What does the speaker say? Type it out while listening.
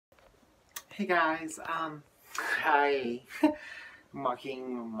Hey guys, I'm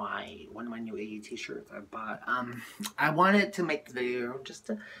marking one of my new AE t-shirts I bought. I wanted to make the video just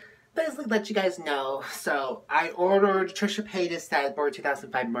to basically let you guys know. So I ordered Trisha Paytas Sad Boy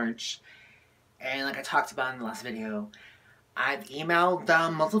 2005 merch, and like I talked about in the last video, I've emailed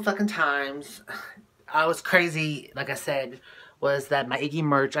them multiple fucking times. I was crazy, like I said, was that my Iggy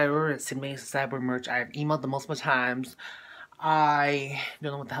merch, I ordered Sydney Sad Boy merch, I've emailed them multiple times. I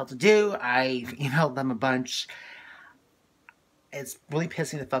don't know what the hell to do. I've emailed them a bunch. It's really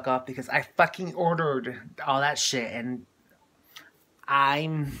pissing me the fuck off because I fucking ordered all that shit and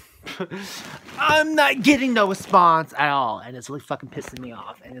I'm not getting no response at all, and it's really fucking pissing me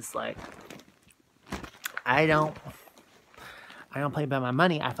off. And it's like, I don't play about my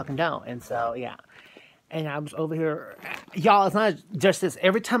money. I fucking don't. And so yeah. And I was over here, y'all, it's not just this.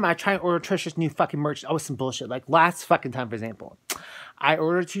 Every time I try and order Trisha's new fucking merch, it's always some bullshit. Like last fucking time, for example, I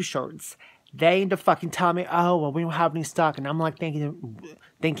ordered 2 shirts. They end up fucking telling me, oh, well, we don't have any stock. And I'm like thinking,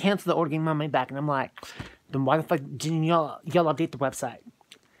 they cancel the order, give me my money back. And I'm like, then why the fuck didn't y'all update the website?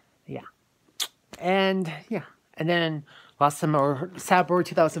 Yeah. And yeah. And then last time I ordered Sad Boy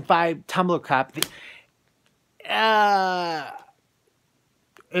 2005 Tumblr cup.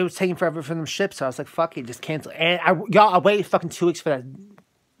 It was taking forever for them to ship, so I was like, fuck it, just cancel. And I waited fucking 2 weeks for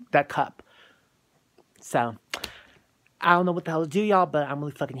that cup. So, I don't know what the hell to do, y'all, but I'm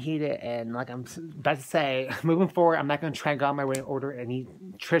really fucking heated. And like I'm about to say, moving forward, I'm not going to try and go out my way and order any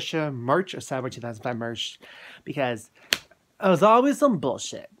Trisha merch or Sad Boy 2005 merch, because it was always some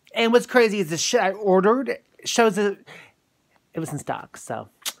bullshit. And what's crazy is the shit I ordered shows that it was in stock. So,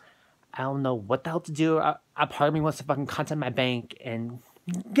 I don't know what the hell to do. A part of me wants to fucking contact my bank and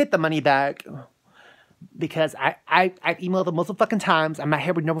get the money back, because I've emailed them multiple fucking times. I'm not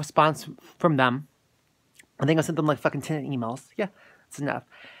here with no response from them. I think I sent them like fucking 10 emails. Yeah, it's enough.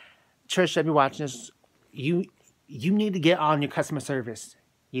 Trisha, if you're watching this, you need to get on your customer service.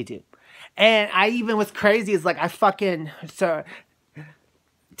 You do. And I even, what's crazy is like I fucking, so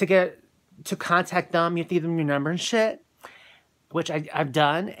to contact them, you have to give them your number and shit, which I've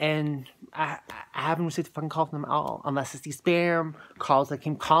done, and I haven't received a fucking call from them at all, unless it's these spam calls that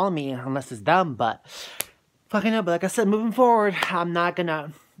keep calling me, unless it's them. But fucking no. But like I said, moving forward, I'm not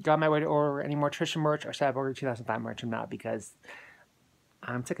gonna go on my way to order any more Trisha merch or Sad Boy 2005 merch. I'm not, because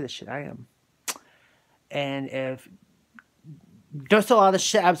I'm sick of this shit. I am. And if there's still all the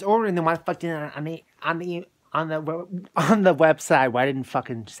shit I was ordering, then why the fuck didn't on the website? Why didn't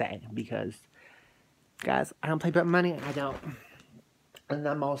fucking say? Because guys, I don't play about money. I don't. And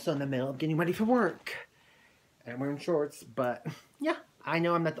I'm also in the middle of getting ready for work. And I'm wearing shorts, but yeah, I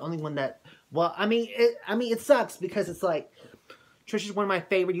know I'm not the only one that, well, I mean, it sucks, because it's like, Trisha's one of my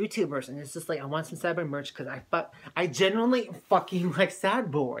favorite YouTubers, and it's just like, I want some Sad Boy merch, because I genuinely fucking like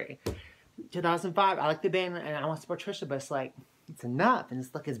Sad Boy 2005. I like the band, and I want to support Trisha, but it's like, it's enough, and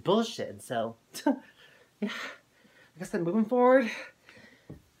it's like, it's bullshit. And so, yeah, like I said, moving forward,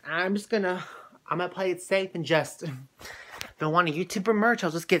 I'm gonna play it safe and just, if I want a YouTuber merch,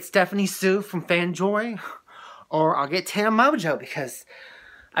 I'll just get Stephanie Sue from Fanjoy, or I'll get Tana Mojo, because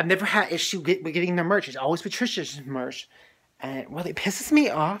I've never had issue with getting their merch. It's always Patricia's merch, and it really pisses me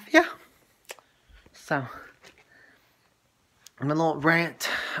off. Yeah. So, I'm a little rant.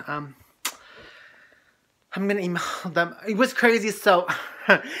 I'm gonna email them. It was crazy. So,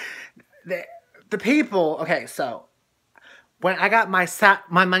 the people. Okay, so when I got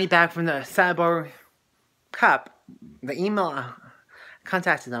my money back from the Sad Boy cup, the email, I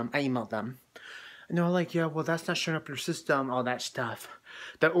contacted them, I emailed them, and they were like, yeah, well, that's not showing up in your system, all that stuff,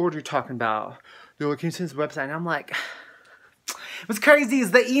 that order you're talking about. They were like, can you send us the website? And I'm like, what's crazy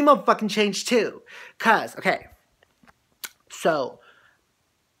is the email fucking changed too, because, okay, so,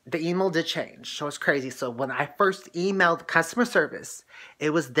 the email did change, so it's crazy. So when I first emailed customer service, it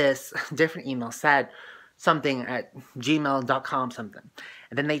was this different email, said something at gmail.com something,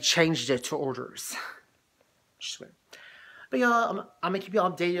 and then they changed it to orders. But y'all, I'm gonna keep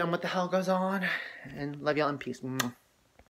y'all updated on what the hell goes on, and love y'all in peace.